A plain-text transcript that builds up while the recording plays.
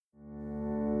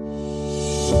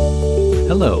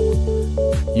Hello.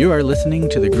 You are listening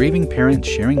to the Grieving Parents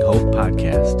Sharing Hope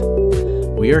podcast.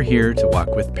 We are here to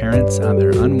walk with parents on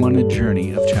their unwanted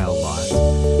journey of child loss,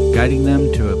 guiding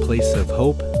them to a place of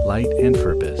hope, light, and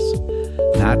purpose,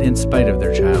 not in spite of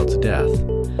their child's death,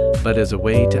 but as a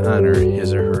way to honor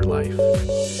his or her life.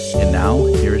 And now,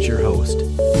 here is your host,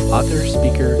 author,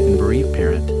 speaker, and bereaved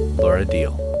parent, Laura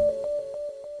Deal.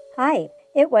 Hi.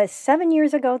 It was 7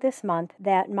 years ago this month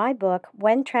that my book,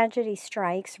 When Tragedy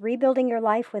Strikes, Rebuilding Your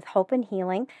Life with Hope and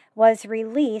Healing, was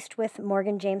released with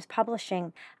Morgan James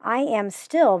Publishing. I am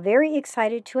still very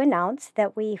excited to announce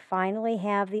that we finally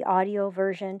have the audio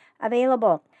version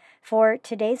available. For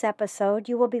today's episode,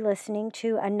 you will be listening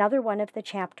to another one of the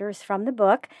chapters from the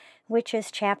book, which is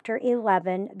Chapter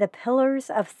 11, The Pillars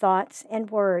of Thoughts and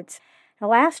Words. Now,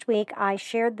 last week, I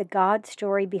shared the God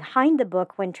story behind the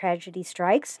book, When Tragedy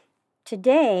Strikes.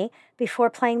 Today, before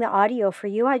playing the audio for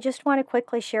you, I just want to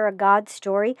quickly share a God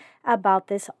story about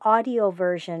this audio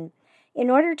version. In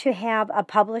order to have a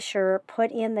publisher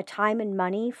put in the time and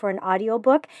money for an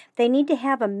audiobook, they need to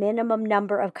have a minimum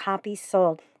number of copies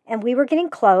sold. And we were getting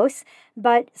close,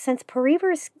 but since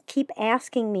bereavers keep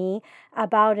asking me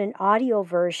about an audio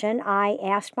version, I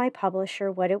asked my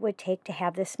publisher what it would take to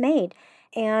have this made.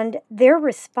 And their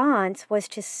response was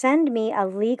to send me a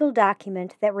legal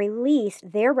document that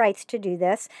released their rights to do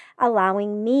this,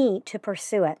 allowing me to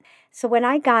pursue it. So when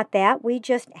I got that, we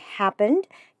just happened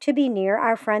to be near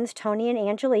our friends Tony and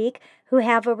Angelique, who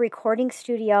have a recording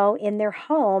studio in their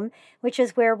home, which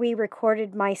is where we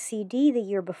recorded my CD the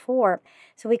year before.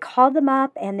 So we called them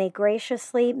up, and they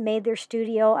graciously made their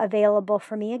studio available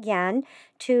for me again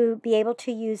to be able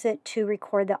to use it to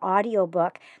record the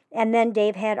audiobook. And then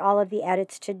Dave had all of the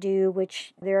edits to do,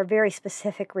 which there are very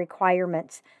specific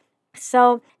requirements.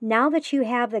 So now that you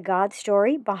have the God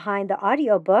story behind the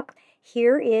audiobook,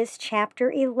 here is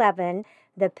Chapter 11,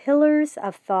 The Pillars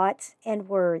of Thoughts and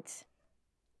Words.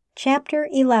 Chapter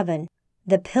 11,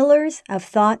 The Pillars of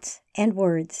Thoughts and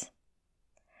Words.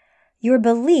 Your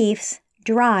beliefs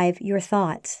drive your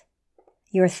thoughts.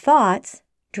 Your thoughts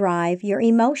drive your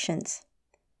emotions.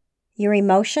 Your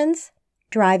emotions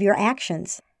drive your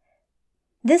actions.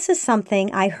 This is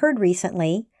something I heard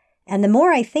recently, and the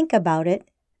more I think about it,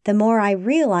 the more I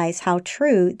realize how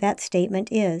true that statement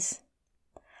is.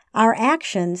 Our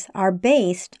actions are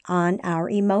based on our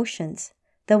emotions.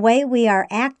 The way we are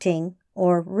acting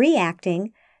or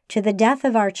reacting to the death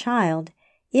of our child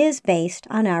is based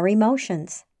on our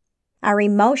emotions. Our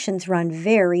emotions run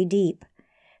very deep.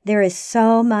 There is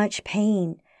so much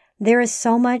pain. There is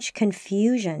so much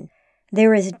confusion.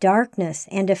 There is darkness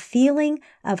and a feeling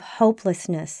of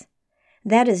hopelessness.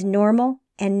 That is normal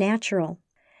and natural.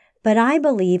 But I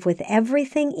believe with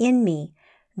everything in me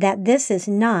that this is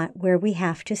not where we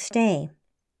have to stay.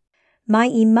 My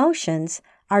emotions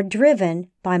are driven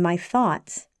by my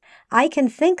thoughts. I can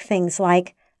think things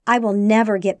like, I will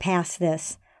never get past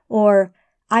this, or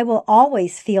I will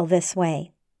always feel this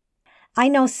way. I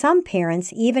know some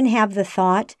parents even have the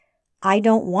thought, I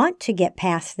don't want to get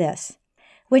past this,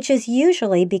 which is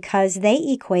usually because they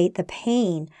equate the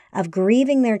pain of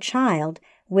grieving their child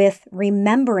with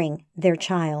remembering their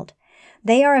child.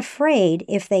 They are afraid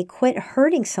if they quit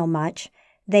hurting so much,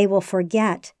 they will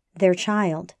forget their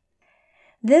child.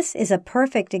 This is a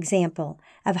perfect example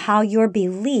of how your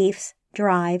beliefs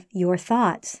drive your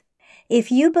thoughts.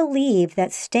 If you believe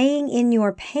that staying in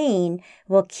your pain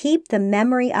will keep the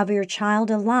memory of your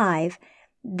child alive,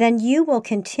 then you will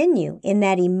continue in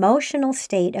that emotional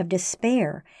state of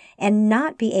despair and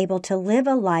not be able to live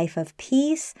a life of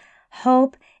peace,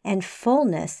 hope, and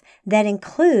fullness that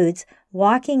includes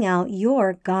walking out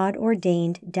your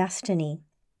God-ordained destiny.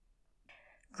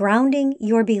 Grounding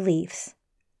your beliefs.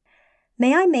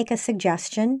 May I make a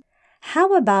suggestion?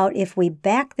 How about if we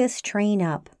back this train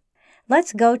up?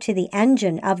 Let's go to the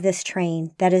engine of this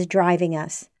train that is driving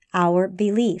us, our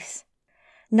beliefs.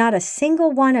 Not a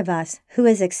single one of us who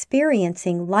is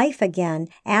experiencing life again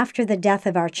after the death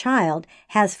of our child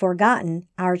has forgotten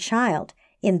our child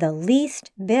in the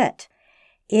least bit.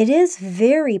 It is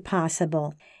very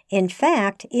possible. In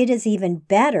fact, it is even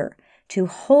better to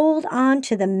hold on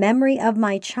to the memory of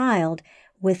my child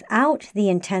without the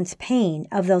intense pain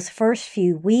of those first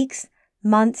few weeks,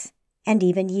 months, and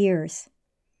even years.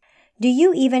 Do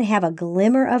you even have a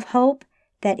glimmer of hope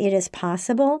that it is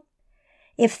possible?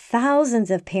 If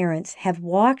thousands of parents have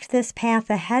walked this path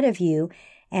ahead of you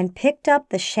and picked up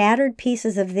the shattered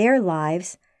pieces of their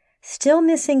lives, still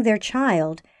missing their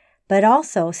child, but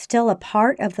also still a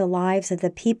part of the lives of the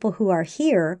people who are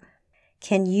here,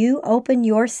 can you open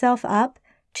yourself up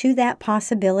to that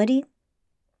possibility?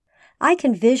 I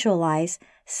can visualize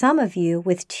some of you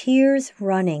with tears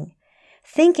running,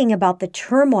 thinking about the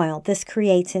turmoil this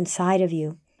creates inside of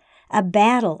you. A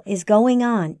battle is going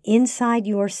on inside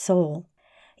your soul.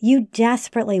 You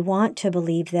desperately want to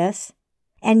believe this,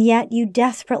 and yet you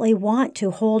desperately want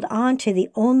to hold on to the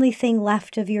only thing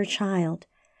left of your child,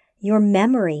 your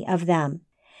memory of them.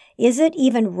 Is it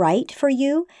even right for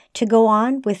you to go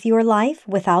on with your life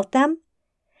without them?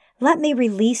 Let me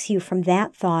release you from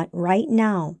that thought right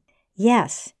now.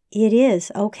 Yes, it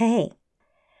is okay.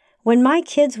 When my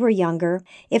kids were younger,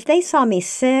 if they saw me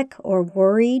sick or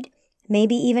worried,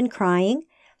 maybe even crying,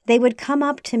 they would come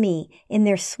up to me in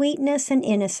their sweetness and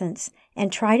innocence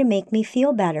and try to make me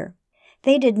feel better.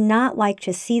 They did not like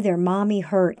to see their mommy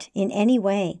hurt in any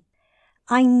way.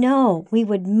 I know we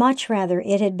would much rather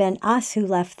it had been us who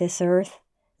left this earth,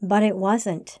 but it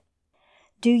wasn't.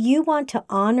 Do you want to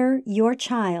honor your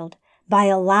child by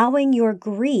allowing your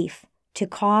grief to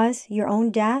cause your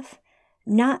own death?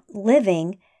 Not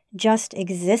living, just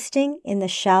existing in the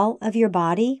shell of your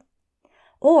body?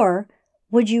 Or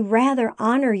would you rather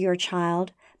honor your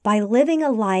child by living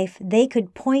a life they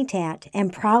could point at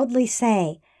and proudly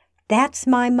say, "That's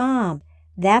my mom,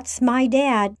 that's my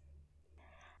dad"?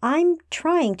 I'm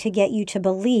trying to get you to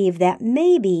believe that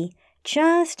maybe,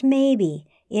 just maybe,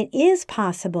 it is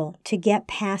possible to get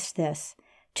past this,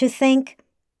 to think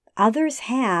others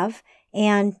have,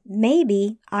 and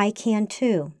maybe I can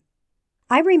too.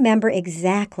 I remember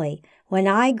exactly when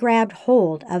I grabbed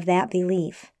hold of that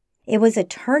belief. It was a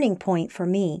turning point for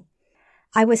me.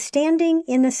 I was standing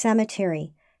in the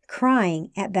cemetery,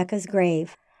 crying at Becca's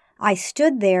grave. I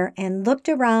stood there and looked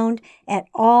around at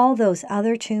all those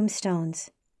other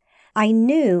tombstones. I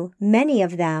knew many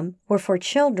of them were for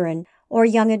children or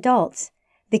young adults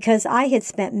because I had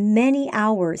spent many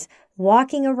hours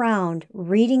walking around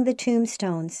reading the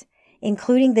tombstones,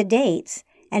 including the dates,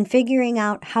 and figuring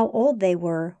out how old they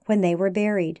were when they were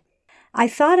buried. I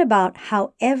thought about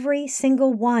how every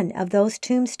single one of those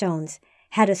tombstones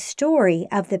had a story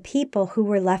of the people who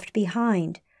were left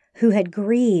behind, who had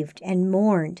grieved and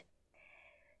mourned.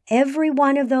 Every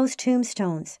one of those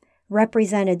tombstones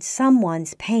represented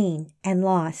someone's pain and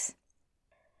loss.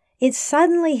 It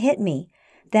suddenly hit me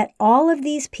that all of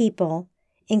these people,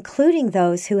 including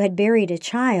those who had buried a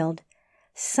child,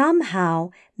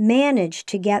 somehow managed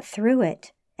to get through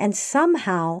it, and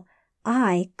somehow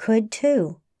I could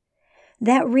too.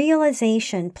 That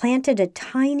realization planted a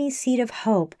tiny seed of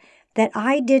hope that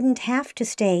I didn't have to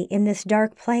stay in this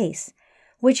dark place,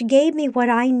 which gave me what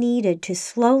I needed to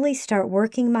slowly start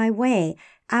working my way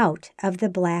out of the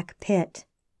black pit.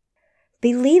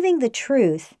 Believing the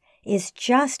truth is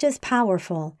just as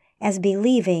powerful as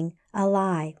believing a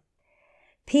lie.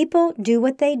 People do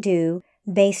what they do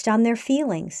based on their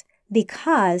feelings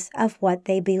because of what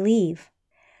they believe.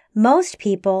 Most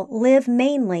people live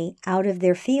mainly out of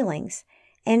their feelings,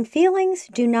 and feelings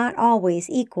do not always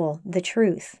equal the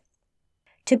truth.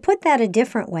 To put that a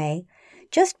different way,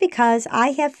 just because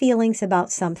I have feelings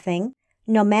about something,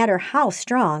 no matter how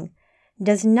strong,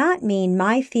 does not mean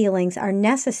my feelings are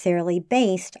necessarily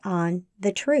based on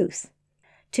the truth.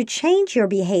 To change your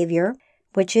behavior,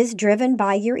 which is driven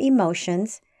by your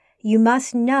emotions, you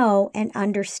must know and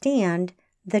understand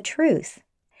the truth.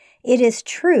 It is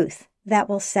truth that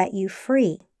will set you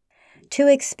free. To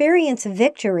experience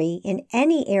victory in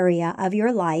any area of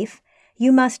your life,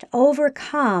 you must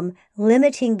overcome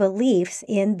limiting beliefs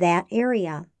in that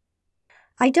area.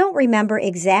 I don't remember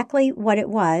exactly what it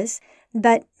was,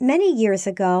 but many years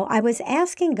ago I was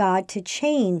asking God to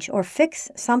change or fix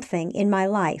something in my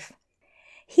life.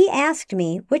 He asked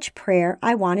me which prayer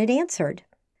I wanted answered.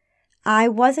 I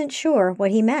wasn't sure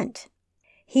what he meant.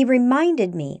 He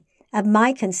reminded me of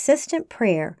my consistent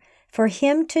prayer for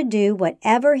him to do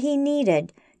whatever he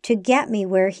needed to get me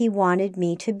where he wanted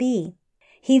me to be.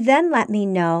 He then let me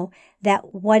know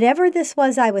that whatever this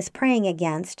was I was praying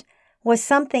against was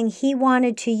something he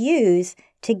wanted to use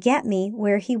to get me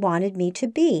where he wanted me to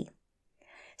be.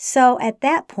 So at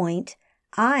that point,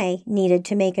 I needed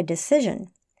to make a decision.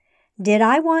 Did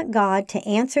I want God to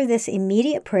answer this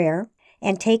immediate prayer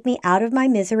and take me out of my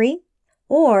misery?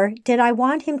 Or did I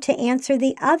want him to answer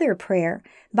the other prayer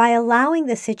by allowing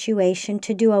the situation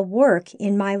to do a work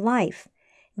in my life,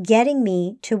 getting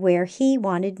me to where he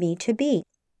wanted me to be?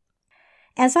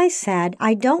 As I said,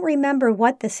 I don't remember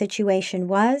what the situation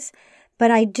was,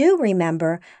 but I do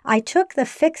remember I took the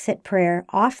fix-it prayer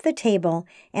off the table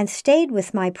and stayed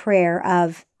with my prayer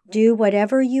of, do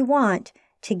whatever you want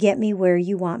to get me where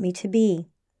you want me to be.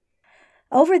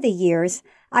 Over the years,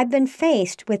 I've been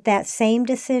faced with that same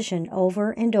decision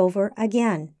over and over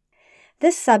again.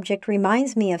 This subject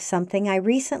reminds me of something I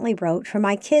recently wrote for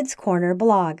my Kids Corner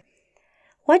blog.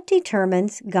 What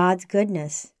determines God's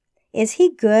goodness? Is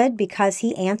he good because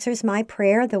he answers my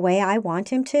prayer the way I want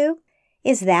him to?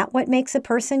 Is that what makes a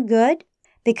person good?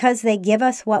 Because they give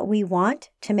us what we want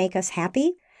to make us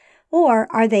happy? Or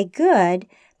are they good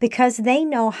because they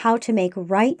know how to make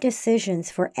right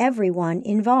decisions for everyone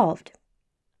involved?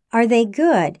 Are they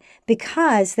good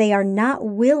because they are not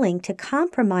willing to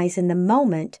compromise in the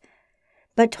moment,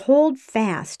 but hold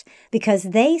fast because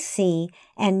they see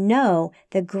and know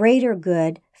the greater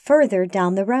good further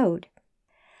down the road?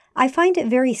 I find it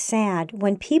very sad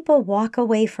when people walk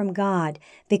away from God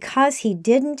because He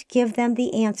didn't give them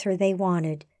the answer they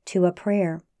wanted to a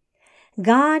prayer.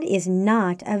 God is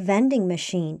not a vending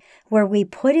machine where we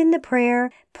put in the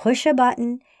prayer, push a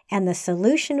button, and the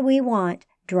solution we want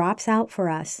drops out for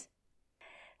us.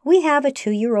 We have a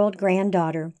 2-year-old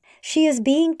granddaughter. She is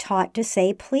being taught to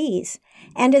say please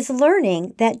and is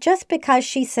learning that just because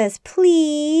she says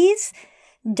please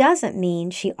doesn't mean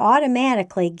she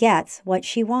automatically gets what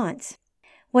she wants.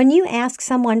 When you ask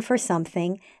someone for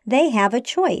something, they have a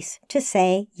choice to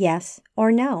say yes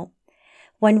or no.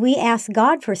 When we ask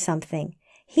God for something,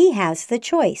 He has the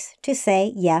choice to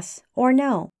say yes or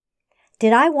no.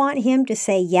 Did I want Him to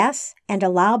say yes and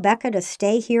allow Becca to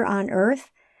stay here on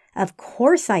earth? Of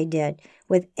course I did,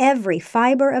 with every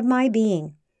fiber of my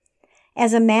being.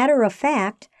 As a matter of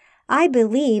fact, I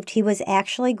believed He was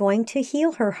actually going to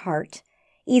heal her heart,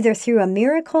 either through a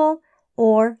miracle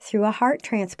or through a heart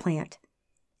transplant.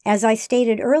 As I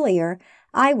stated earlier,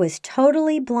 I was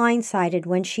totally blindsided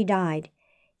when she died,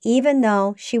 even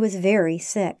though she was very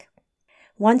sick.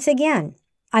 Once again,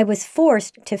 I was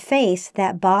forced to face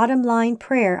that bottom line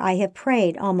prayer I have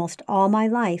prayed almost all my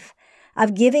life,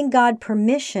 of giving God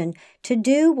permission to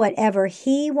do whatever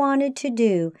He wanted to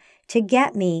do to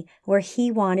get me where He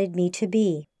wanted me to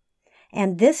be.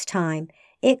 And this time,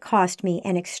 it cost me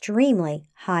an extremely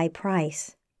high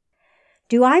price.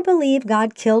 Do I believe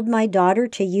God killed my daughter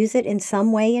to use it in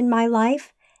some way in my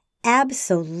life?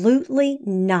 Absolutely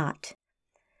not.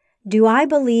 Do I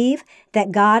believe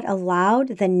that God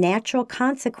allowed the natural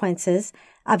consequences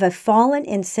of a fallen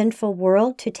and sinful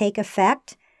world to take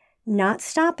effect, not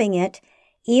stopping it,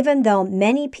 even though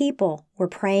many people were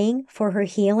praying for her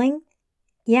healing?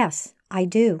 Yes, I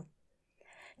do.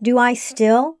 Do I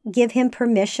still give Him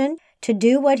permission to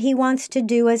do what He wants to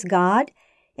do as God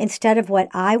instead of what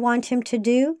I want Him to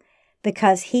do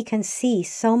because He can see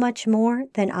so much more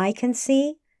than I can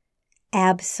see?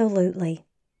 Absolutely.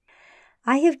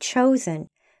 I have chosen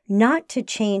not to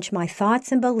change my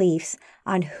thoughts and beliefs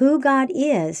on who God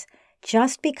is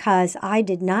just because I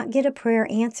did not get a prayer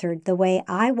answered the way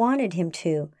I wanted Him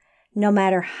to, no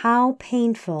matter how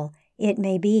painful it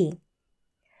may be.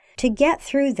 To get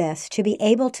through this, to be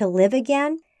able to live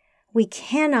again, we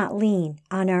cannot lean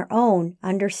on our own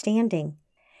understanding.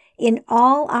 In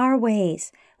all our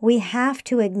ways, we have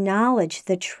to acknowledge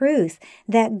the truth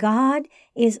that God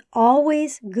is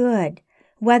always good,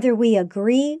 whether we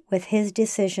agree with His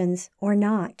decisions or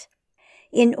not.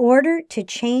 In order to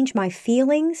change my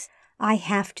feelings, I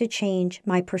have to change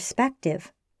my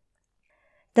perspective.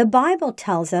 The Bible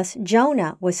tells us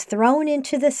Jonah was thrown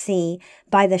into the sea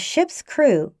by the ship's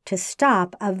crew to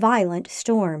stop a violent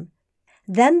storm.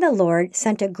 Then the Lord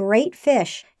sent a great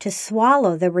fish to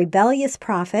swallow the rebellious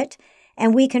prophet,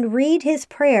 and we can read his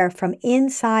prayer from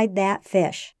inside that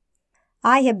fish.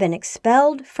 I have been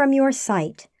expelled from your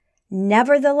sight.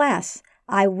 Nevertheless,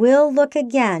 I will look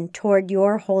again toward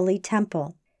your holy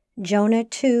temple. Jonah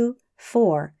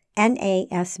 2:4,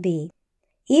 NASB.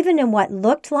 Even in what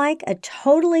looked like a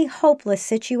totally hopeless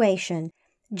situation,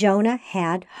 Jonah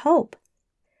had hope.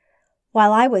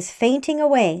 While I was fainting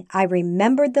away, I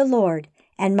remembered the Lord,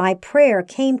 and my prayer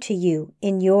came to you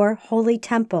in your holy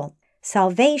temple.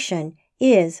 Salvation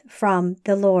is from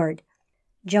the Lord.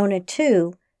 Jonah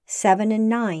 2:7 and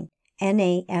 9,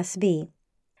 NASB.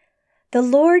 The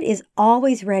Lord is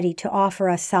always ready to offer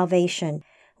us salvation,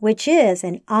 which is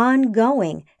an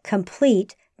ongoing,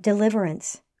 complete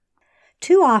deliverance.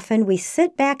 Too often we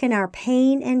sit back in our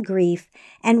pain and grief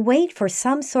and wait for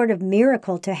some sort of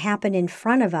miracle to happen in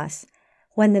front of us,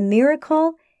 when the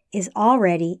miracle is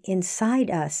already inside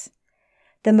us.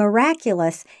 The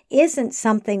miraculous isn't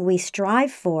something we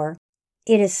strive for.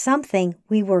 It is something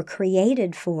we were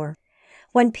created for.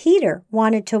 When Peter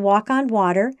wanted to walk on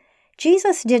water,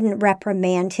 Jesus didn't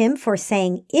reprimand him for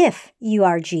saying, "If you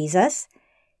are Jesus."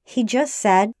 He just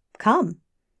said, "Come."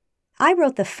 I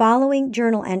wrote the following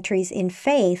journal entries in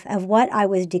faith of what I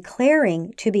was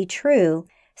declaring to be true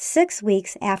 6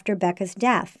 weeks after Becca's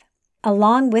death,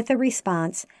 along with a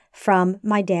response from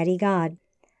my Daddy God.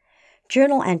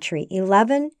 Journal entry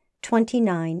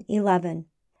 11/29/11.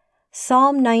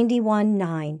 Psalm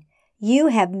 91:9. You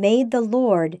have made the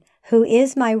Lord who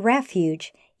is my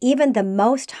refuge, even the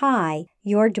Most High,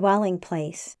 your dwelling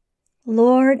place.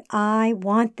 Lord, I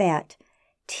want that.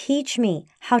 Teach me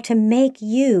how to make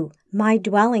you my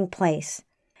dwelling place.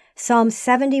 Psalm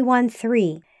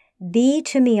 71:3, Be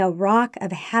to me a rock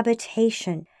of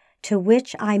habitation, to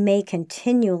which I may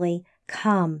continually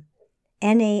come.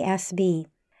 NASB.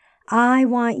 I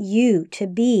want you to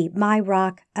be my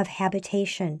rock of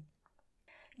habitation.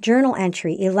 Journal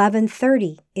entry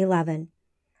 11:30:11.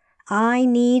 I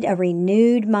need a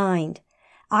renewed mind.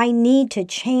 I need to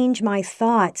change my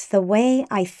thoughts, the way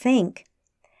I think.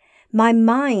 My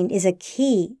mind is a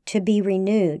key to be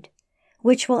renewed,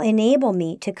 which will enable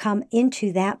me to come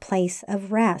into that place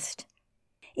of rest.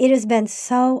 It has been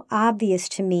so obvious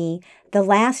to me the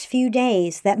last few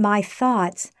days that my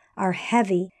thoughts are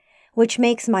heavy, which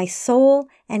makes my soul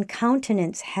and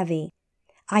countenance heavy.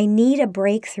 I need a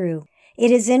breakthrough. It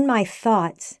is in my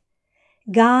thoughts.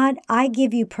 God, I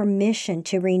give you permission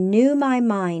to renew my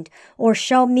mind, or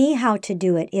show me how to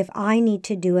do it if I need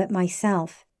to do it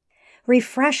myself.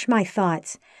 Refresh my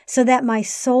thoughts so that my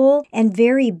soul and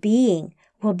very being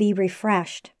will be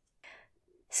refreshed.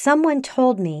 Someone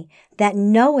told me that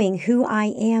knowing who I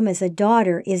am as a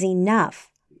daughter is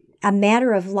enough, a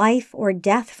matter of life or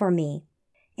death for me.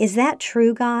 Is that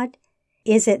true, God?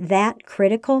 Is it that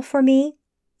critical for me?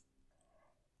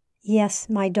 Yes,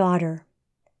 my daughter,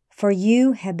 for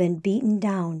you have been beaten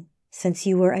down since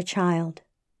you were a child.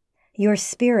 Your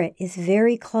spirit is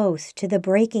very close to the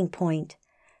breaking point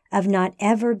of not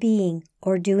ever being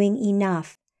or doing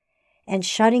enough and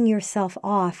shutting yourself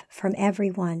off from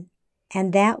everyone,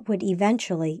 and that would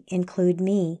eventually include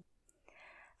me.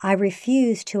 I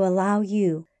refuse to allow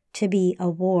you to be a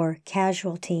war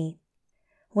casualty.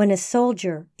 When a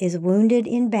soldier is wounded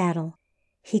in battle,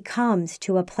 he comes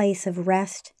to a place of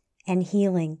rest and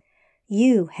healing.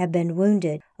 You have been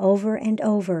wounded over and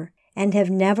over and have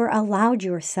never allowed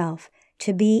yourself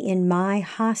to be in my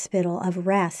hospital of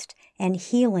rest and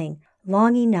healing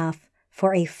long enough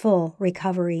for a full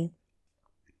recovery.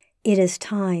 It is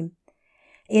time.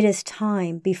 It is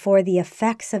time before the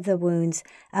effects of the wounds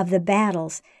of the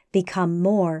battles become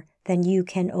more than you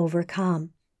can overcome.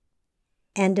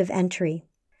 End of entry.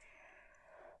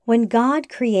 When God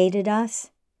created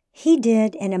us, He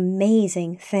did an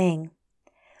amazing thing.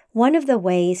 One of the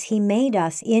ways He made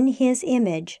us in His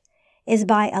image is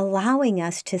by allowing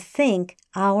us to think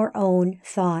our own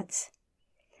thoughts.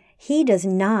 He does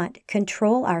not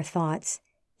control our thoughts,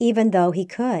 even though He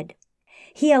could.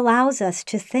 He allows us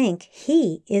to think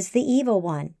He is the evil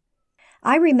one.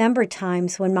 I remember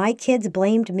times when my kids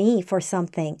blamed me for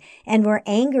something and were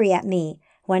angry at me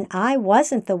when I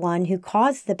wasn't the one who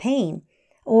caused the pain,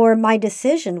 or my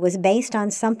decision was based on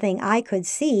something I could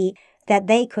see that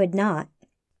they could not.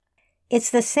 It's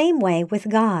the same way with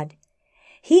God.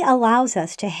 He allows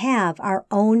us to have our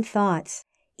own thoughts,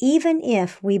 even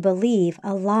if we believe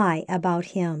a lie about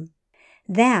Him.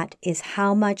 That is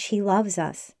how much He loves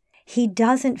us. He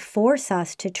doesn't force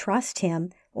us to trust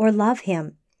Him or love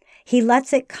Him. He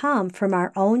lets it come from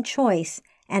our own choice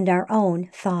and our own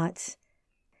thoughts.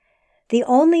 The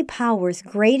only powers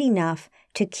great enough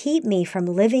to keep me from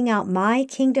living out my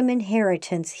kingdom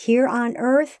inheritance here on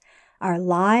earth are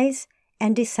lies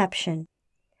and deception.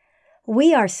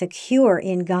 We are secure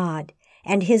in God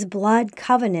and His blood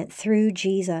covenant through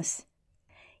Jesus.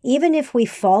 Even if we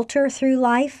falter through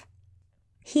life,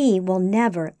 He will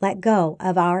never let go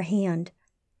of our hand.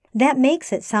 That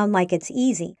makes it sound like it's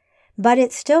easy, but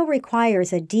it still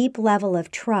requires a deep level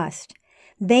of trust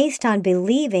based on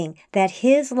believing that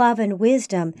His love and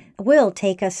wisdom will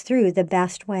take us through the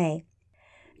best way.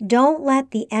 Don't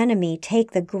let the enemy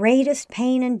take the greatest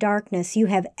pain and darkness you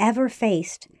have ever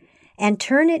faced and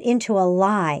turn it into a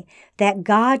lie that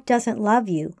God doesn't love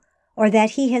you or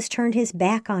that He has turned His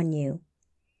back on you.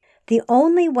 The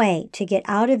only way to get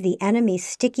out of the enemy's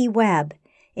sticky web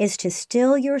is to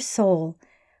still your soul,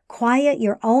 quiet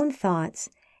your own thoughts,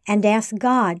 and ask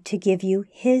God to give you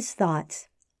His thoughts.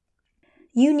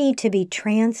 You need to be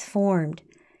transformed,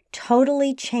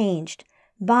 totally changed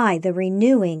by the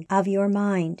renewing of your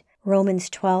mind. Romans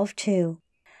 12:2.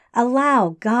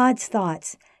 Allow God's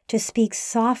thoughts to speak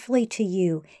softly to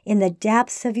you in the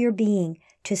depths of your being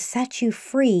to set you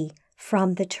free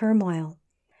from the turmoil.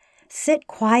 Sit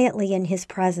quietly in His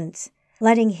presence,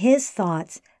 letting His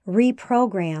thoughts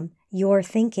reprogram your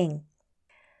thinking.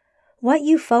 What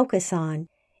you focus on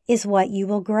is what you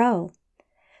will grow.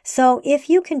 So if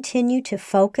you continue to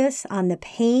focus on the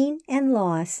pain and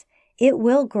loss, it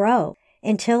will grow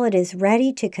until it is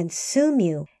ready to consume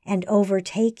you and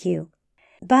overtake you.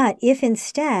 But if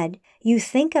instead you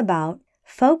think about,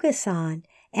 focus on,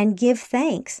 and give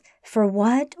thanks for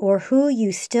what or who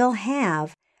you still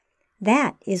have,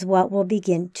 that is what will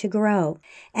begin to grow,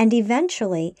 and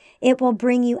eventually it will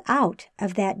bring you out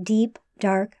of that deep,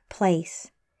 dark place.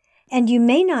 And you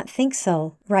may not think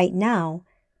so right now,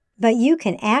 but you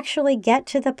can actually get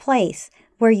to the place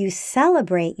where you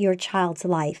celebrate your child's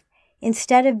life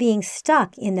instead of being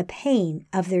stuck in the pain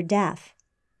of their death.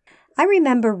 I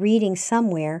remember reading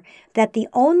somewhere that the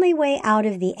only way out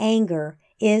of the anger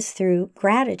is through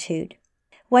gratitude.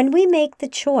 When we make the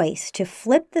choice to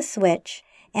flip the switch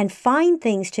and find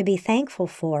things to be thankful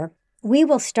for, we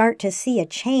will start to see a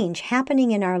change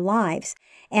happening in our lives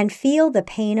and feel the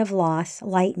pain of loss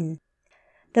lighten.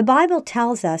 The Bible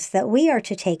tells us that we are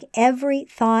to take every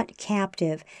thought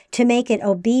captive to make it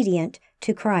obedient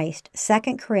to Christ,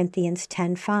 2 Corinthians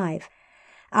 10:5.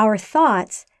 Our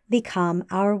thoughts become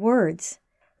our words.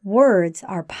 Words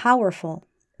are powerful.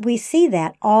 We see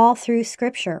that all through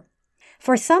Scripture.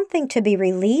 For something to be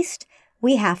released,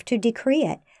 we have to decree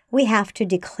it. We have to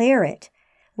declare it.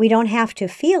 We don't have to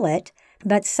feel it,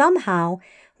 but somehow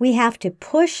we have to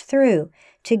push through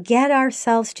to get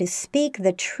ourselves to speak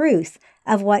the truth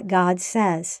of what God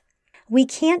says. We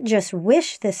can't just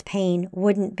wish this pain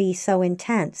wouldn't be so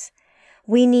intense.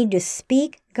 We need to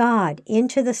speak God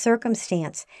into the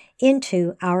circumstance,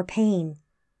 into our pain.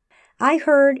 I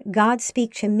heard God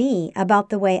speak to me about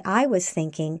the way I was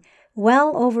thinking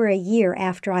well over a year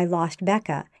after I lost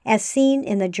Becca, as seen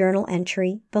in the journal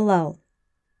entry below.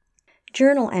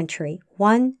 Journal entry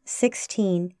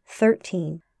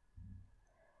 1/16/13.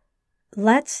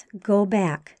 Let's go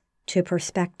back to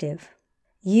perspective.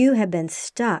 You have been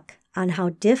stuck on how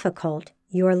difficult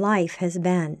your life has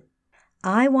been.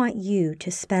 I want you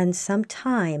to spend some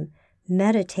time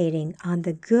meditating on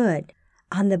the good,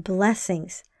 on the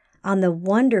blessings, on the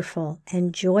wonderful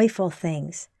and joyful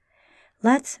things.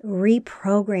 Let's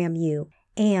reprogram you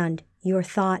and your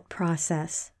thought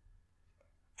process.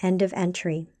 End of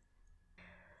entry.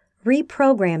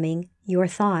 Reprogramming your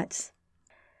thoughts.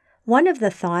 One of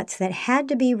the thoughts that had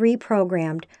to be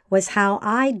reprogrammed was how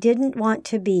I didn't want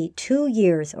to be 2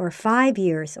 years or 5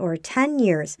 years or 10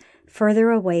 years further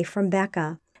away from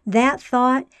Becca. That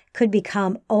thought could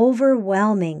become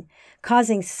overwhelming,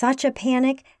 causing such a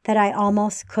panic that I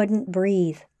almost couldn't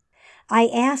breathe. I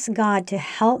asked God to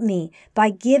help me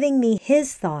by giving me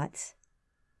His thoughts.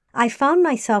 I found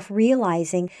myself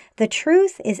realizing the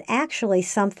truth is actually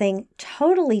something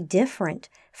totally different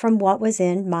from what was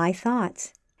in my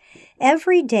thoughts.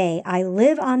 Every day I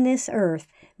live on this earth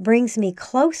brings me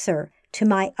closer to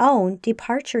my own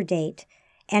departure date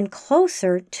and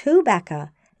closer to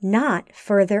Becca, not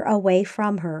further away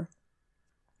from her.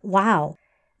 Wow,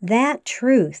 that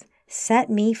truth set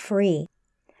me free.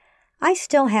 I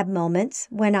still have moments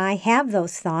when I have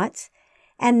those thoughts,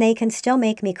 and they can still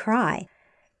make me cry.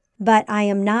 But I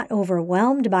am not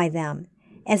overwhelmed by them,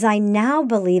 as I now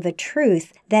believe a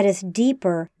truth that is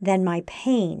deeper than my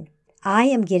pain. I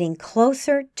am getting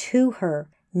closer to her,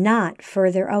 not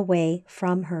further away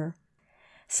from her.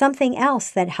 Something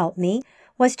else that helped me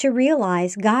was to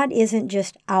realize God isn't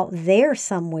just out there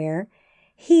somewhere.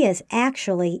 He is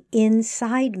actually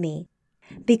inside me.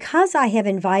 Because I have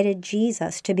invited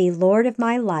Jesus to be Lord of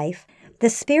my life, the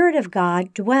Spirit of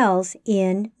God dwells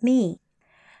in me.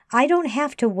 I don't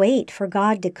have to wait for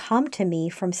God to come to me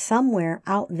from somewhere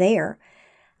out there.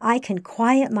 I can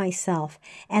quiet myself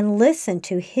and listen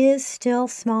to His still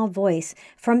small voice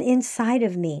from inside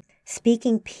of me,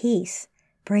 speaking peace,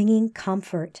 bringing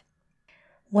comfort.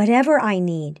 Whatever I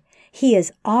need, He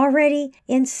is already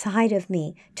inside of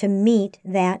me to meet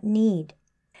that need.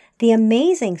 The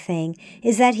amazing thing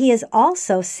is that He is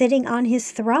also sitting on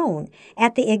His throne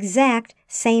at the exact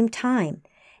same time,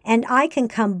 and I can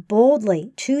come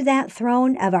boldly to that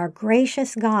throne of our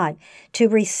gracious God to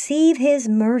receive His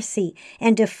mercy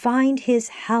and to find His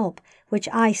help, which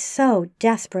I so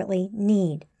desperately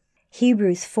need.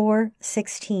 Hebrews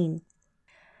 4:16.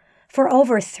 For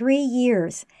over 3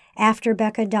 years after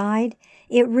Becca died,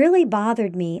 it really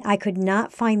bothered me I could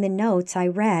not find the notes I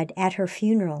read at her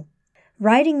funeral.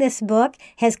 Writing this book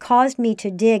has caused me to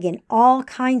dig in all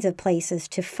kinds of places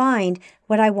to find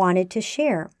what I wanted to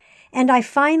share, and I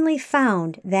finally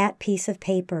found that piece of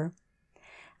paper.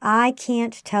 I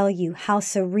can't tell you how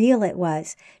surreal it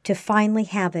was to finally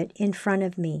have it in front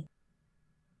of me.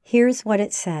 Here's what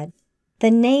it said. The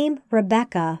name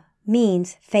Rebecca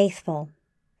means faithful,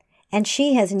 and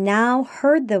she has now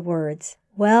heard the words,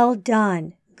 "Well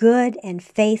done, good and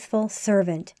faithful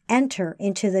servant, enter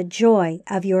into the joy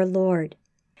of your Lord."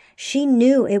 She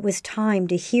knew it was time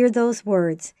to hear those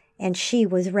words, and she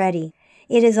was ready.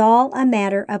 It is all a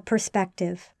matter of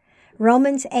perspective.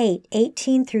 Romans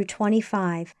 8:18 through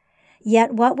 25.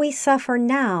 Yet what we suffer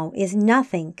now is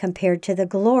nothing compared to the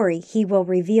glory he will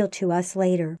reveal to us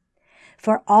later.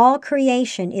 For all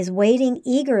creation is waiting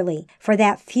eagerly for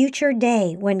that future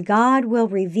day when God will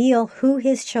reveal who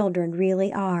his children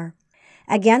really are.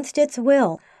 Against its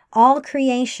will, all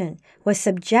creation was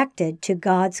subjected to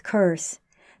God's curse.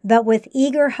 But with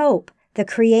eager hope, the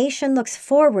creation looks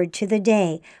forward to the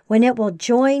day when it will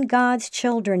join God's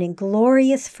children in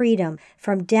glorious freedom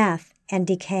from death and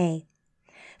decay.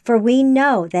 For we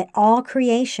know that all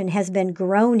creation has been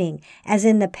groaning as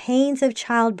in the pains of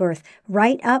childbirth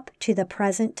right up to the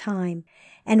present time.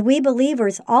 And we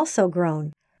believers also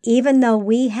groan, even though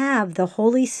we have the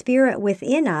Holy Spirit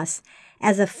within us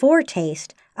as a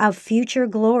foretaste of future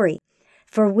glory.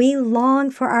 For we long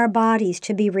for our bodies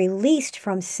to be released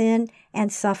from sin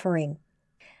and suffering.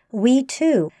 We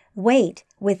too wait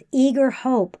with eager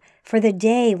hope for the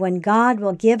day when God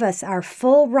will give us our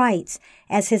full rights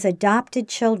as his adopted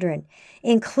children,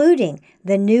 including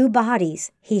the new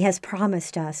bodies he has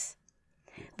promised us.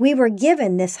 We were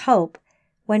given this hope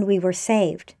when we were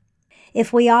saved.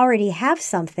 If we already have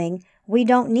something, we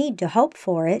don't need to hope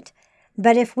for it.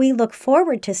 But if we look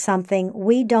forward to something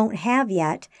we don't have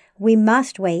yet, we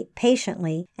must wait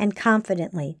patiently and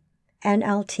confidently.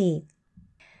 NLT.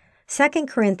 2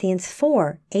 Corinthians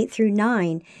 4:8 through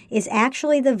 9 is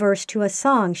actually the verse to a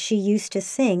song she used to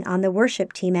sing on the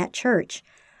worship team at church,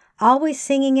 always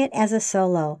singing it as a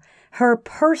solo, her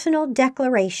personal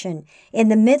declaration in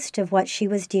the midst of what she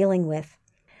was dealing with.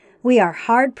 We are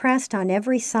hard-pressed on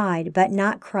every side, but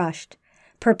not crushed,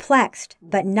 perplexed,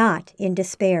 but not in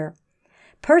despair,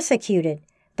 persecuted,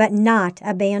 but not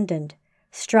abandoned,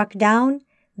 struck down,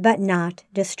 but not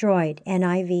destroyed.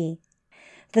 NIV.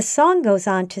 The song goes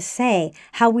on to say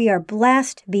how we are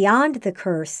blessed beyond the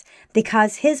curse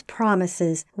because his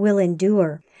promises will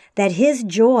endure, that his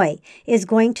joy is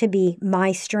going to be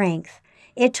my strength.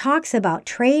 It talks about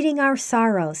trading our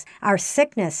sorrows, our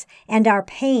sickness, and our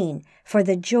pain for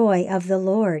the joy of the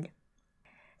Lord.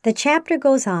 The chapter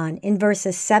goes on in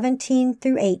verses 17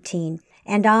 through 18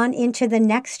 and on into the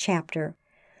next chapter.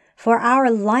 For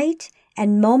our light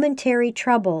and momentary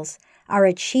troubles are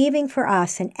achieving for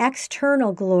us an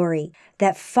external glory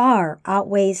that far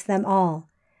outweighs them all.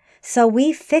 So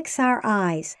we fix our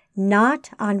eyes not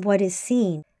on what is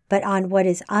seen, but on what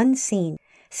is unseen,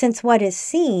 since what is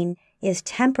seen is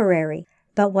temporary,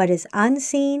 but what is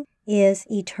unseen is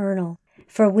eternal.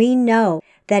 For we know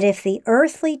that if the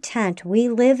earthly tent we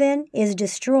live in is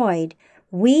destroyed,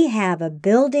 we have a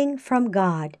building from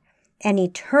God, an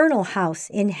eternal house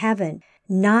in heaven,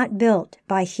 not built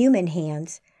by human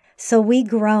hands. So we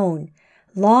groan,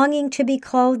 longing to be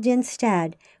clothed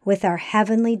instead with our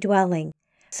heavenly dwelling,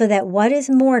 so that what is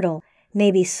mortal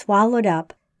may be swallowed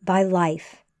up by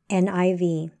life.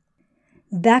 NIV.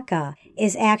 Becca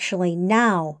is actually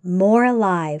now more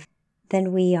alive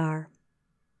than we are.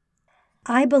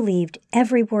 I believed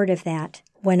every word of that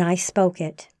when I spoke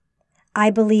it.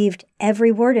 I believed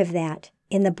every word of that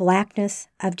in the blackness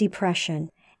of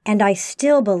depression, and I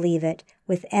still believe it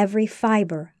with every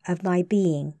fiber of my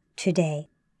being today.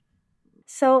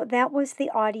 So that was the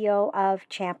audio of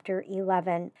chapter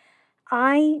 11.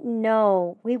 I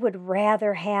know we would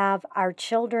rather have our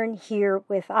children here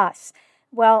with us.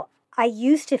 Well, I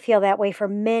used to feel that way for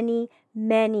many,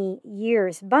 many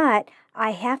years, but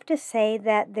I have to say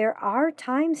that there are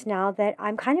times now that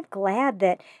I'm kind of glad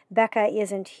that Becca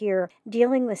isn't here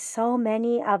dealing with so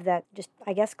many of the just,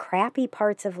 I guess, crappy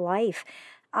parts of life.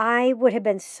 I would have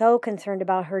been so concerned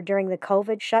about her during the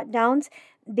COVID shutdowns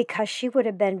because she would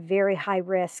have been very high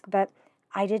risk, but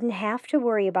I didn't have to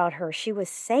worry about her. She was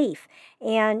safe.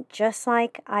 And just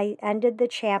like I ended the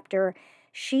chapter,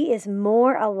 she is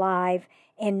more alive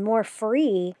and more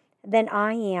free than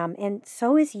I am, and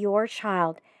so is your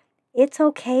child. It's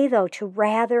okay, though, to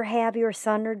rather have your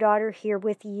son or daughter here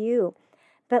with you.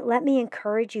 But let me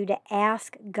encourage you to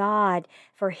ask God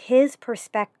for his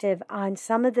perspective on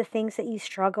some of the things that you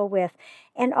struggle with.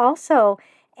 And also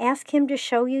ask him to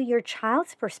show you your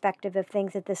child's perspective of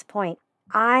things at this point.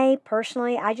 I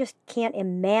just can't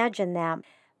imagine them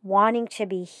wanting to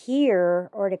be here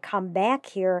or to come back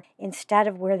here instead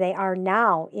of where they are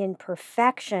now in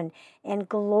perfection and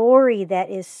glory that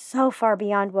is so far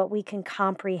beyond what we can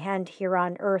comprehend here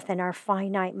on earth in our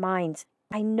finite minds.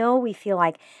 I know we feel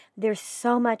like there's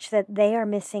so much that they are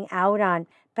missing out on,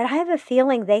 but I have a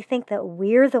feeling they think that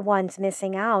we're the ones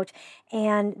missing out,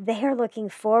 and they are looking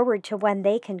forward to when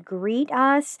they can greet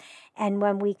us and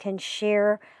when we can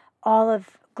share all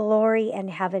of glory and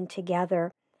heaven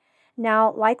together.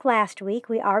 Now, like last week,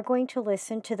 we are going to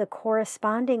listen to the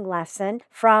corresponding lesson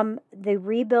from the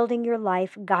Rebuilding Your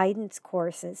Life guidance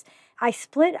courses. I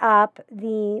split up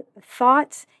the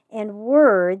thoughts and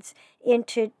words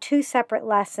into 2 separate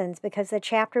lessons because the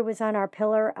chapter was on our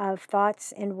pillar of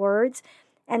thoughts and words.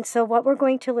 And so what we're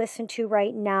going to listen to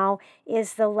right now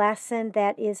is the lesson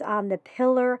that is on the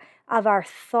pillar of our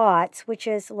thoughts, which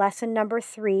is lesson number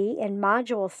 3 in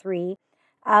module 3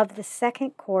 of the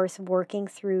second course, Working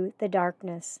Through the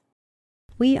Darkness.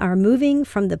 We are moving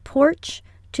from the porch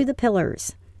to the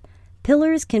pillars.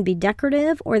 Pillars can be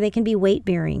decorative or they can be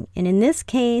weight-bearing, and in this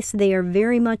case, they are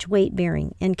very much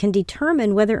weight-bearing and can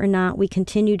determine whether or not we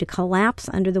continue to collapse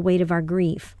under the weight of our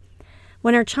grief.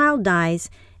 When our child dies,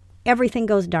 everything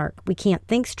goes dark. We can't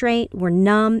think straight, we're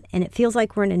numb, and it feels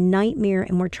like we're in a nightmare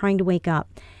and we're trying to wake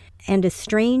up. And as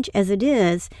strange as it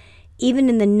is, even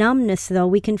in the numbness, though,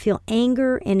 we can feel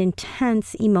anger and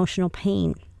intense emotional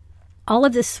pain. All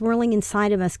of this swirling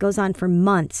inside of us goes on for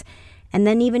months, and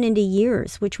then even into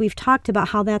years, which we've talked about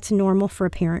how that's normal for a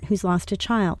parent who's lost a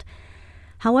child.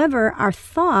 However, our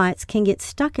thoughts can get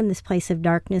stuck in this place of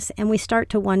darkness, and we start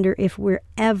to wonder if we're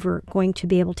ever going to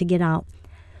be able to get out.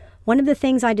 One of the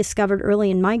things I discovered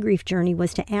early in my grief journey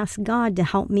was to ask God to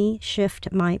help me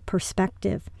shift my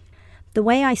perspective. The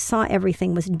way I saw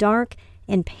everything was dark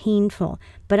and painful,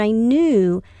 but I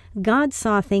knew God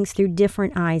saw things through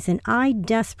different eyes, and I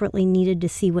desperately needed to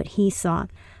see what He saw.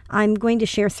 I'm going to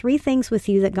share 3 things with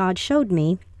you that God showed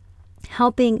me,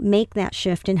 helping make that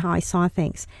shift in how I saw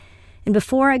things. And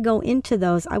before I go into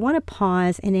those, I want to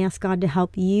pause and ask God to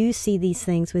help you see these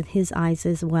things with His eyes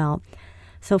as well.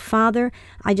 So, Father,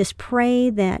 I just pray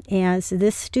that as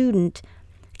this student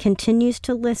continues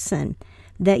to listen,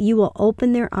 that you will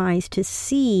open their eyes to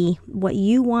see what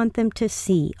you want them to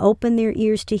see, open their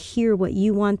ears to hear what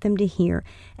you want them to hear,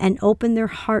 and open their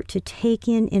heart to take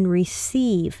in and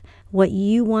receive what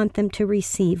you want them to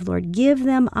receive. Lord, give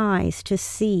them eyes to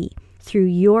see through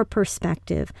your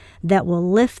perspective that will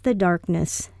lift the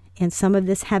darkness and some of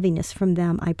this heaviness from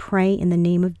them. I pray in the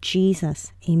name of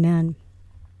Jesus. Amen.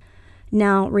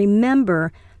 Now,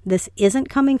 remember, this isn't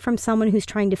coming from someone who's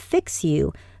trying to fix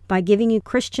you by giving you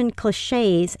Christian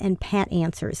cliches and pat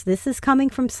answers. This is coming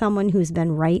from someone who's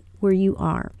been right where you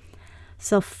are.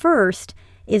 So first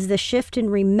is the shift in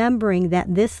remembering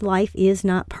that this life is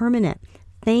not permanent.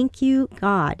 Thank you,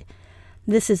 God.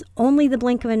 This is only the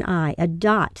blink of an eye, a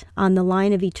dot on the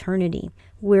line of eternity.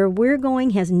 Where we're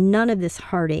going has none of this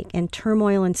heartache and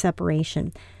turmoil and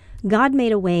separation. God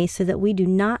made a way so that we do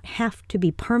not have to be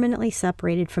permanently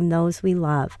separated from those we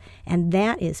love. And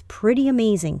that is pretty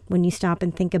amazing when you stop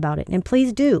and think about it. And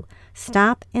please do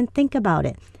stop and think about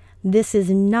it. This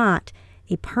is not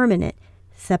a permanent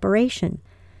separation.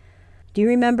 Do you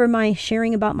remember my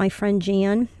sharing about my friend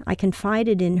Jan? I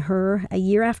confided in her a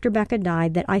year after Becca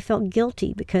died that I felt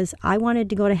guilty because I wanted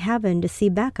to go to heaven to see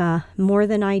Becca more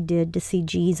than I did to see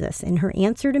Jesus. And her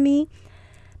answer to me,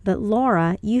 "But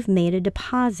Laura, you've made a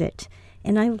deposit."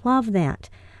 And I love that.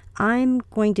 I'm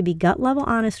going to be gut level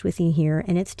honest with you here,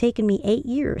 and it's taken me 8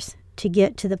 years to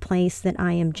get to the place that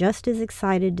I am just as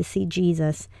excited to see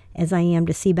Jesus as I am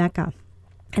to see Becca.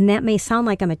 And that may sound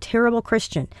like I'm a terrible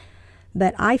Christian,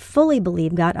 but I fully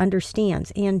believe God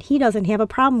understands, and He doesn't have a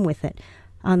problem with it,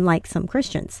 unlike some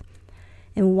Christians.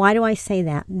 And why do I say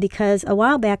that? Because a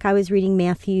while back I was reading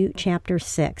Matthew chapter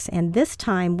 6, and this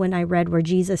time when I read where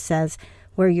Jesus says,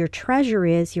 "Where your treasure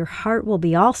is, your heart will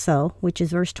be also," which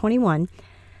is verse 21,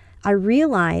 I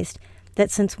realized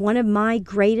that since one of my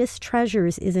greatest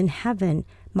treasures is in heaven,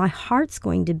 my heart's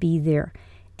going to be there,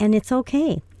 and it's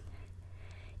okay.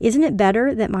 Isn't it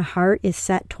better that my heart is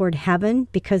set toward heaven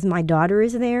because my daughter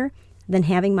is there than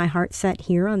having my heart set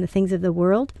here on the things of the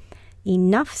world?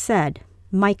 Enough said.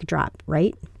 Mic drop,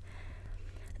 right?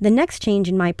 The next change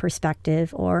in my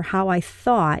perspective, or how I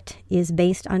thought, is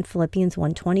based on Philippians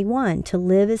 1:21, to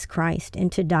live as Christ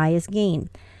and to die as gain.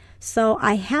 So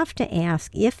I have to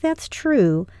ask, if that's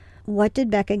true, what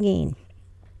did Becca gain?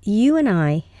 You and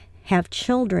I have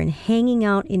children hanging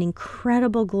out in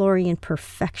incredible glory and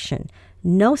perfection.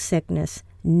 No sickness,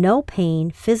 no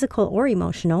pain, physical or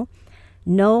emotional,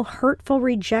 no hurtful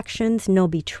rejections, no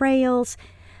betrayals.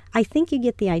 I think you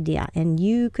get the idea, and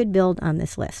you could build on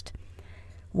this list.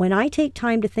 When I take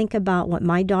time to think about what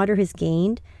my daughter has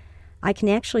gained, I can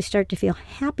actually start to feel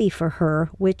happy for her,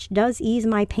 which does ease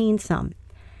my pain some.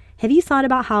 Have you thought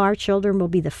about how our children will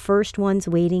be the first ones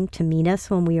waiting to meet us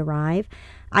when we arrive?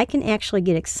 I can actually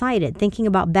get excited thinking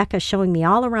about Becca showing me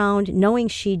all around, knowing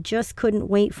she just couldn't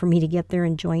wait for me to get there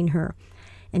and join her.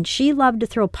 And she loved to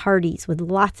throw parties with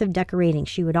lots of decorating.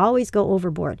 She would always go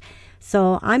overboard.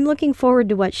 So I'm looking forward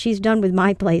to what she's done with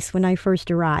my place when I first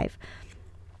arrive.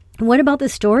 What about the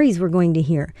stories we're going to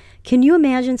hear? Can you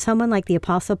imagine someone like the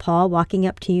Apostle Paul walking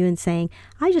up to you and saying,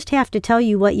 I just have to tell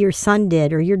you what your son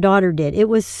did or your daughter did. It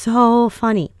was so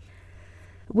funny.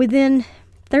 Within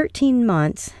 13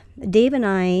 months, Dave and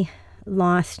I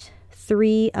lost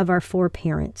 3 of our 4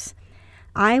 parents.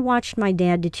 I watched my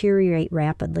dad deteriorate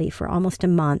rapidly for almost a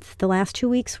month. The last 2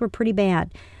 weeks were pretty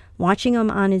bad. Watching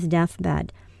him on his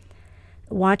deathbed.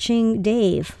 Watching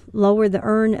Dave lower the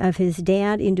urn of his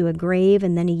dad into a grave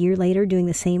and then a year later doing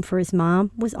the same for his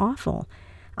mom was awful.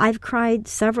 I've cried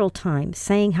several times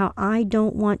saying how I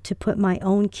don't want to put my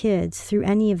own kids through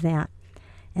any of that.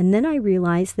 And then I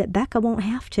realized that Becca won't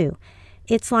have to.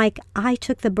 It's like I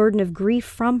took the burden of grief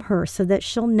from her so that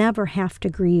she'll never have to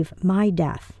grieve my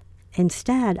death.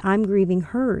 Instead, I'm grieving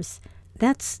hers.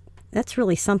 That's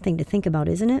really something to think about,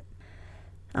 isn't it?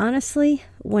 Honestly,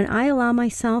 when I allow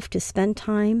myself to spend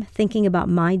time thinking about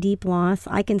my deep loss,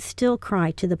 I can still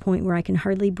cry to the point where I can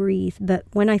hardly breathe. But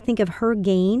when I think of her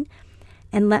gain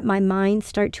and let my mind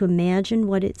start to imagine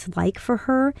what it's like for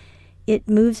her, it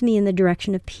moves me in the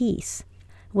direction of peace.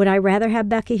 Would I rather have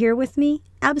Becca here with me?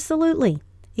 Absolutely.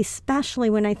 Especially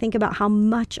when I think about how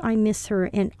much I miss her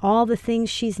and all the things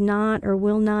she's not or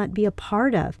will not be a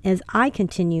part of as I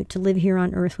continue to live here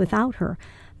on earth without her.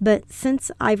 But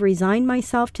since I've resigned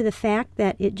myself to the fact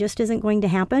that it just isn't going to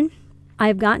happen,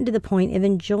 I've gotten to the point of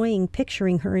enjoying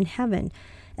picturing her in heaven,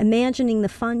 imagining the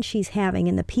fun she's having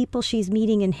and the people she's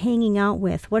meeting and hanging out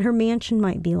with, what her mansion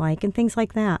might be like, and things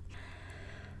like that.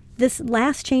 This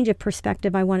last change of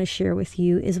perspective I want to share with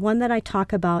you is one that I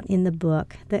talk about in the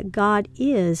book, that God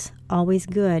is always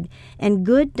good. And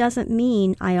good doesn't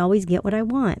mean I always get what I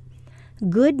want.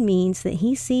 Good means that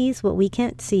He sees what we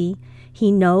can't see,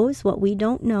 He knows what we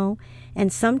don't know,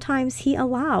 and sometimes He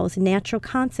allows natural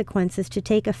consequences to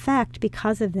take effect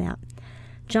because of that.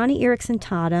 Joni Eareckson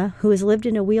Tada, who has lived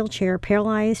in a wheelchair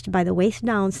paralyzed by the waist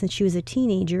down since she was a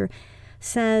teenager,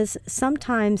 says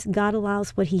sometimes God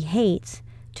allows what He hates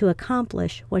to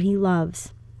accomplish what He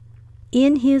loves.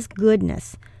 In His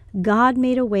goodness, God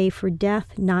made a way for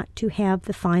death not to have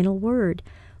the final word.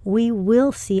 We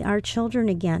will see our children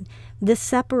again. This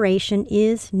separation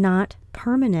is not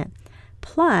permanent.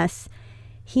 Plus,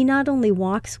 He not only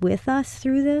walks with us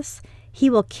through this, He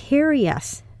will carry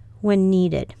us when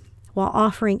needed, while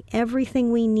offering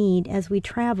everything we need as we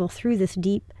travel through this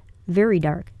deep, very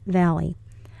dark valley.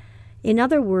 In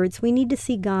other words, we need to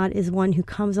see God as one who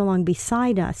comes along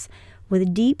beside us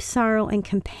with deep sorrow and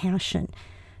compassion,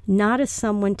 not as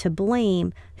someone to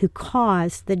blame who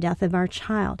caused the death of our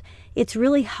child. It's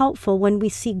really helpful when we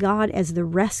see God as the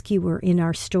rescuer in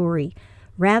our story,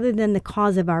 rather than the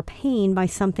cause of our pain by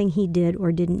something He did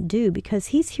or didn't do, because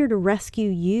He's here to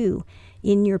rescue you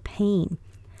in your pain.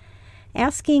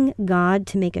 Asking God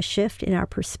to make a shift in our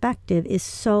perspective is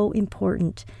so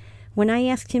important. When I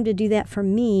asked Him to do that for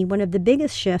me, one of the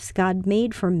biggest shifts God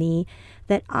made for me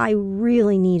that I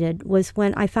really needed was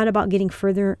when I thought about getting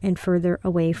further and further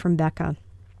away from Becca.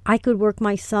 I could work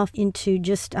myself into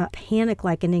just a panic,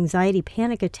 like an anxiety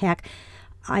panic attack.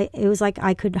 It was like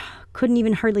I couldn't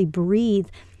even hardly breathe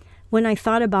when I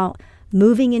thought about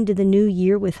moving into the new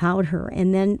year without her,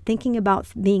 and then thinking about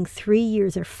being 3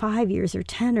 years or 5 years or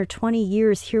 10 or 20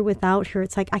 years here without her.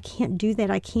 It's like, I can't do that.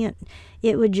 I can't.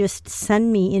 It would just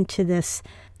send me into this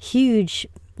huge,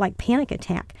 like, panic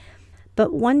attack.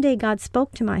 But one day God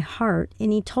spoke to my heart,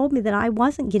 and He told me that I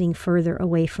wasn't getting further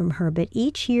away from her, but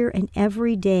each year and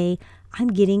every day I'm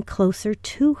getting closer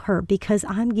to her because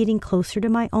I'm getting closer to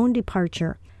my own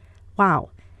departure.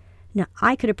 Wow. Now,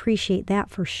 I could appreciate that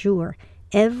for sure.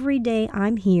 Every day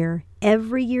I'm here,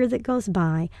 every year that goes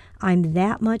by, I'm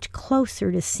that much closer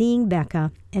to seeing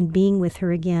Becca and being with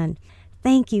her again.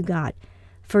 Thank you, God,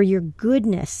 for your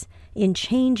goodness in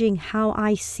changing how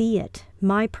I see it,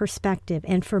 my perspective,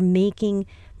 and for making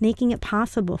it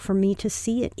possible for me to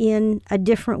see it in a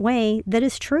different way that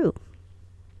is true.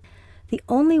 The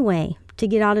only way to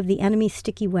get out of the enemy's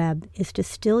sticky web is to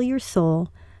still your soul,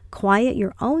 quiet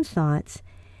your own thoughts,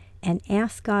 and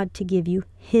ask God to give you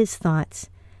His thoughts.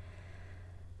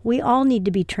 We all need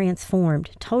to be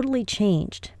transformed, totally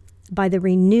changed by the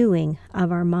renewing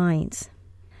of our minds.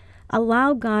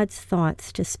 Allow God's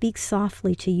thoughts to speak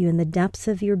softly to you in the depths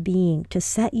of your being, to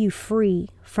set you free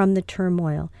from the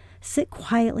turmoil. Sit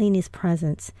quietly in His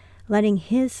presence, letting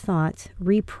His thoughts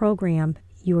reprogram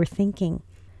your thinking.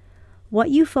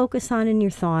 What you focus on in your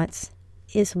thoughts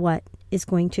is what is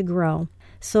going to grow.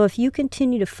 So if you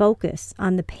continue to focus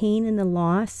on the pain and the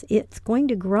loss, it's going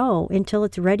to grow until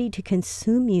it's ready to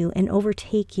consume you and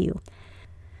overtake you.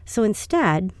 So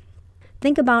instead,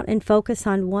 think about and focus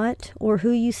on what or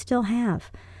who you still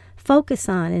have. Focus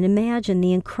on and imagine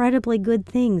the incredibly good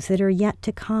things that are yet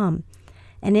to come.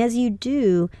 And as you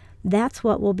do, that's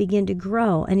what will begin to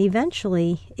grow, and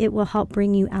eventually it will help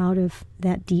bring you out of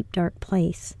that deep, dark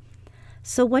place.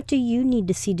 So what do you need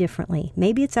to see differently?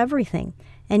 Maybe it's everything,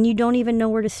 and you don't even know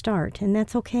where to start, and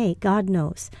that's okay. God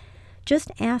knows.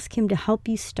 Just ask Him to help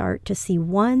you start to see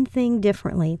one thing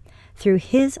differently through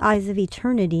His eyes of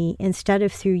eternity instead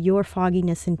of through your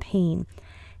fogginess and pain.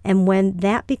 And when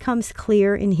that becomes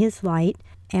clear in His light,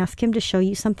 ask Him to show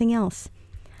you something else.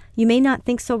 You may not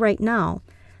think so right now,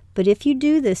 but if you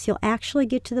do this, you'll actually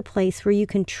get to the place where you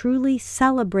can truly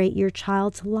celebrate your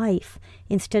child's life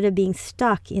instead of being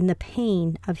stuck in the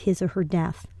pain of his or her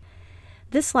death.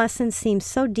 This lesson seems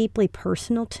so deeply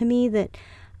personal to me that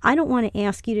I don't want to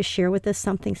ask you to share with us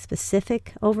something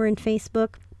specific over in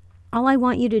Facebook. All I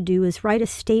want you to do is write a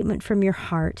statement from your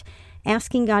heart,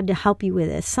 asking God to help you with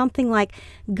this. Something like,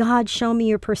 God, show me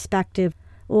your perspective,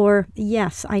 or,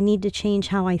 yes, I need to change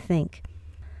how I think.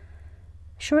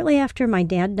 Shortly after my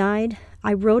dad died,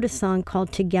 I wrote a song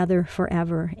called Together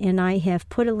Forever, and I have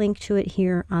put a link to it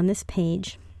here on this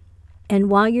page. And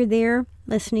while you're there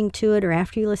listening to it, or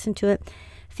after you listen to it,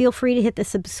 feel free to hit the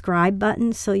subscribe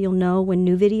button so you'll know when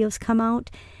new videos come out.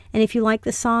 And if you like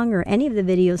the song or any of the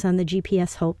videos on the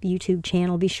GPS Hope YouTube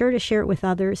channel, be sure to share it with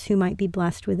others who might be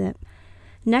blessed with it.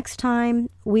 Next time,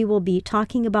 we will be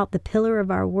talking about the pillar of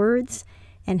our words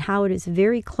and how it is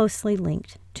very closely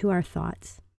linked to our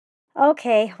thoughts.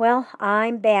 Okay, well,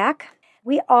 I'm back.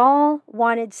 We all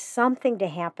wanted something to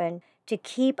happen to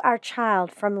keep our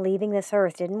child from leaving this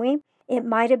earth, didn't we? It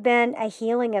might have been a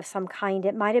healing of some kind.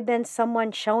 It might have been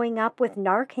someone showing up with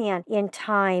Narcan in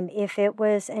time if it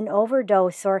was an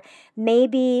overdose, or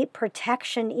maybe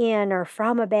protection in or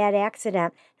from a bad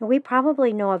accident. And we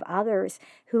probably know of others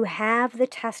who have the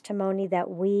testimony that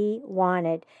we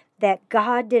wanted, that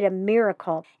God did a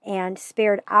miracle and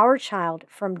spared our child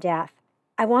from death.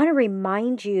 I want to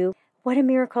remind you what a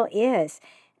miracle is.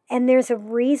 And there's a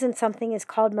reason something is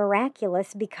called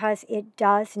miraculous, because it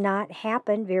does not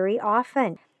happen very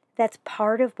often. That's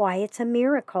part of why it's a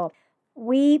miracle.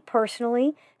 We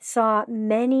personally saw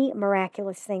many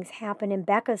miraculous things happen in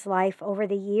Becca's life over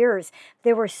the years.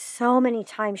 There were so many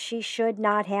times she should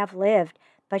not have lived,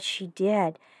 but she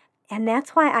did. And that's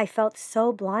why I felt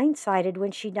so blindsided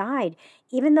when she died.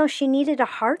 Even though she needed a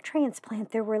heart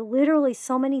transplant, there were literally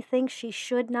so many things she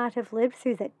should not have lived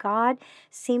through that God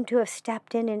seemed to have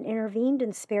stepped in and intervened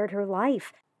and spared her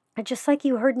life. And just like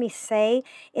you heard me say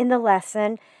in the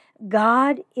lesson,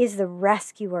 God is the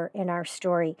rescuer in our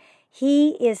story.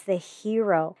 He is the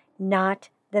hero, not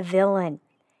the villain.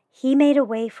 He made a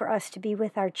way for us to be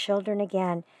with our children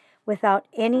again, without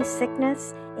any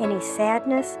sickness, any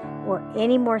sadness, or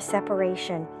any more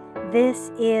separation.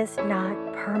 This is not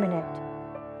permanent.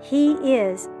 He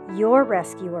is your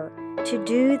rescuer to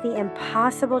do the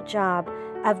impossible job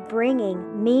of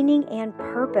bringing meaning and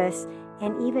purpose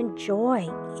and even joy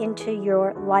into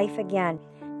your life again.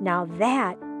 Now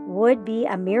that would be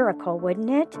a miracle, wouldn't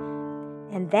it?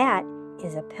 And that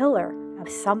is a pillar of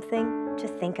something to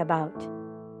think about.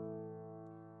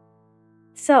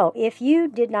 So, if you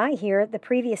did not hear the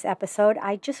previous episode,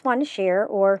 I just want to share,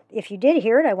 or if you did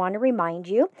hear it, I want to remind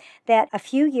you that a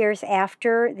few years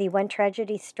after the When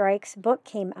Tragedy Strikes book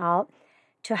came out,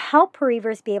 to help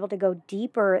bereavers be able to go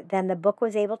deeper than the book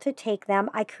was able to take them,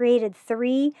 I created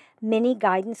 3 mini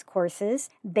guidance courses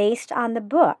based on the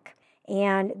book.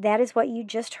 And that is what you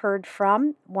just heard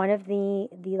from one of the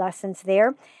lessons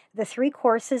there. The 3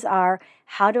 courses are: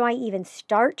 How do I even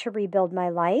start to rebuild my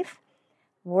life?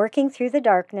 Working Through the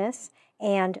Darkness,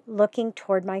 and Looking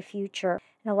Toward My Future.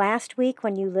 Now, last week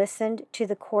when you listened to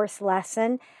the course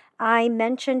lesson, I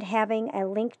mentioned having a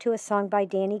link to a song by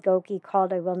Danny Gokey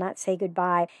called I Will Not Say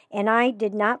Goodbye. And I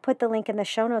did not put the link in the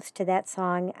show notes to that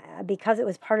song because it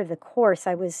was part of the course.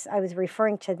 I was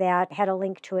referring to that, had a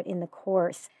link to it in the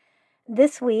course.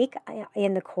 This week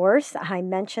in the course, I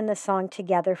mentioned the song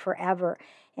Together Forever.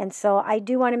 And so I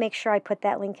do want to make sure I put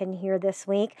that link in here this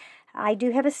week. I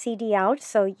do have a CD out,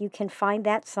 so you can find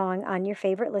that song on your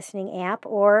favorite listening app,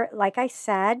 or like I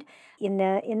said in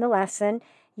the lesson,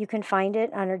 you can find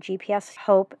it on our GPS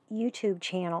Hope YouTube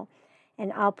channel.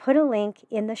 And I'll put a link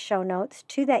in the show notes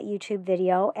to that YouTube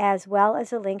video, as well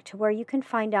as a link to where you can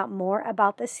find out more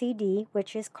about the CD,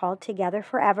 which is called Together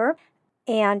Forever,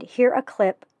 and hear a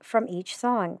clip from each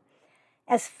song.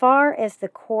 As far as the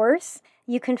course,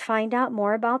 you can find out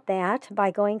more about that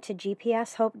by going to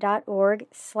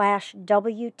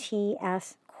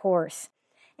gpshope.org/WTS course.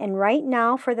 And right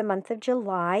now, for the month of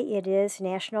July, it is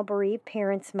National Bereaved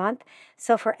Parents Month.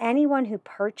 So for anyone who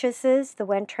purchases the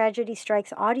When Tragedy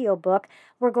Strikes audiobook,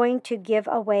 we're going to give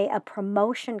away a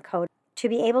promotion code to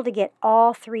be able to get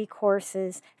all 3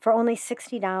 courses for only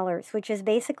 $60, which is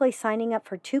basically signing up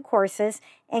for 2 courses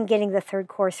and getting the 3rd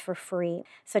course for free.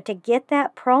 So to get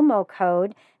that promo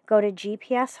code, go to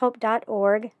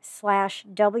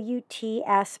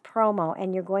gpshope.org/WTS promo,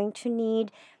 and you're going to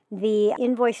need the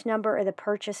invoice number or the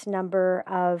purchase number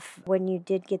of when you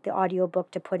did get the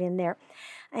audiobook to put in there.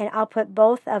 And I'll put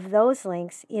both of those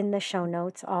links in the show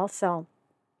notes also.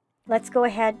 Let's go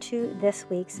ahead to this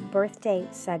week's birthday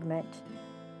segment.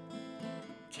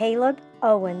 Caleb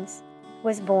Owens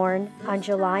was born on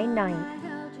July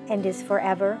 9th and is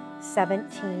forever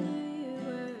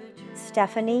 17.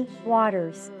 Stephanie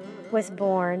Waters was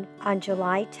born on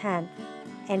July 10th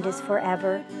and is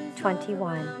forever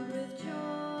 21.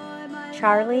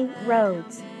 Charlie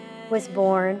Rhodes was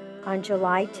born on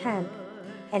July 10th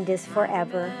and is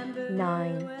forever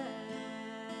 9.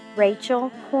 Rachel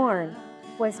Horn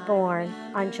was born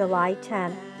on July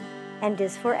 10th and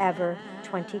is forever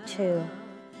 22.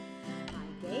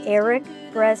 Eric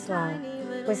Breslow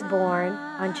was born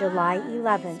on July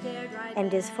 11th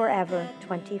and is forever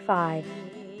 25.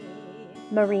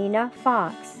 Marina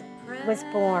Fox was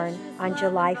born on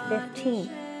July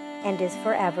 15th and is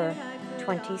forever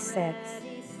 26.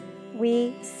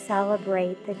 We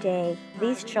celebrate the day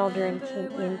these children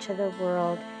came into the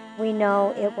world. We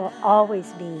know it will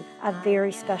always be a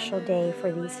very special day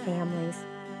for these families.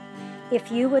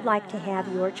 If you would like to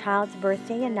have your child's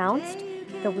birthday announced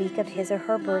the week of his or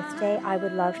her birthday, I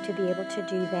would love to be able to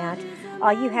do that.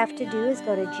 All you have to do is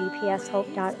go to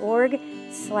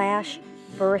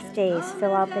gpshope.org/birthdays.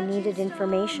 Fill out the needed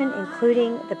information,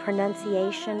 including the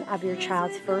pronunciation of your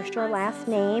child's first or last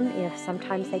name, if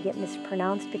sometimes they get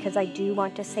mispronounced, because I do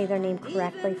want to say their name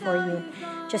correctly for you.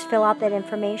 Just fill out that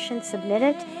information, submit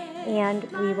it, and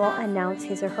we will announce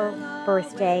his or her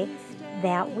birthday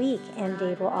that week. And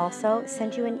Dave will also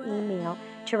send you an email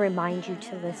to remind you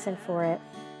to listen for it.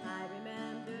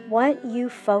 What you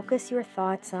focus your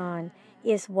thoughts on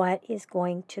is what is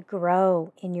going to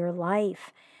grow in your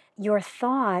life. Your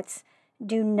thoughts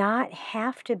do not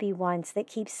have to be ones that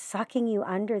keep sucking you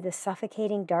under the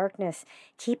suffocating darkness,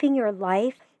 keeping your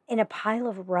life in a pile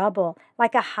of rubble,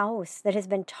 like a house that has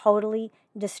been totally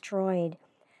destroyed.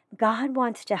 God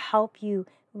wants to help you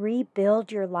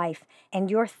rebuild your life, and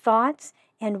your thoughts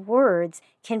and words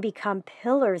can become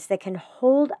pillars that can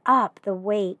hold up the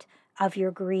weight of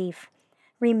your grief.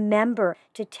 Remember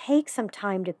to take some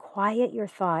time to quiet your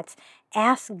thoughts.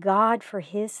 Ask God for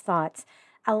His thoughts.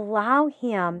 Allow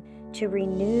Him to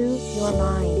renew your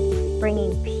mind,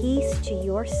 bringing peace to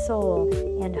your soul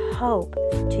and hope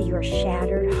to your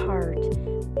shattered heart.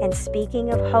 And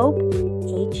speaking of hope,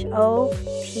 HOPE,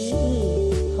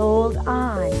 hold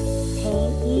on.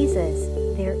 Pain eases.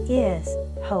 There is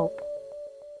hope.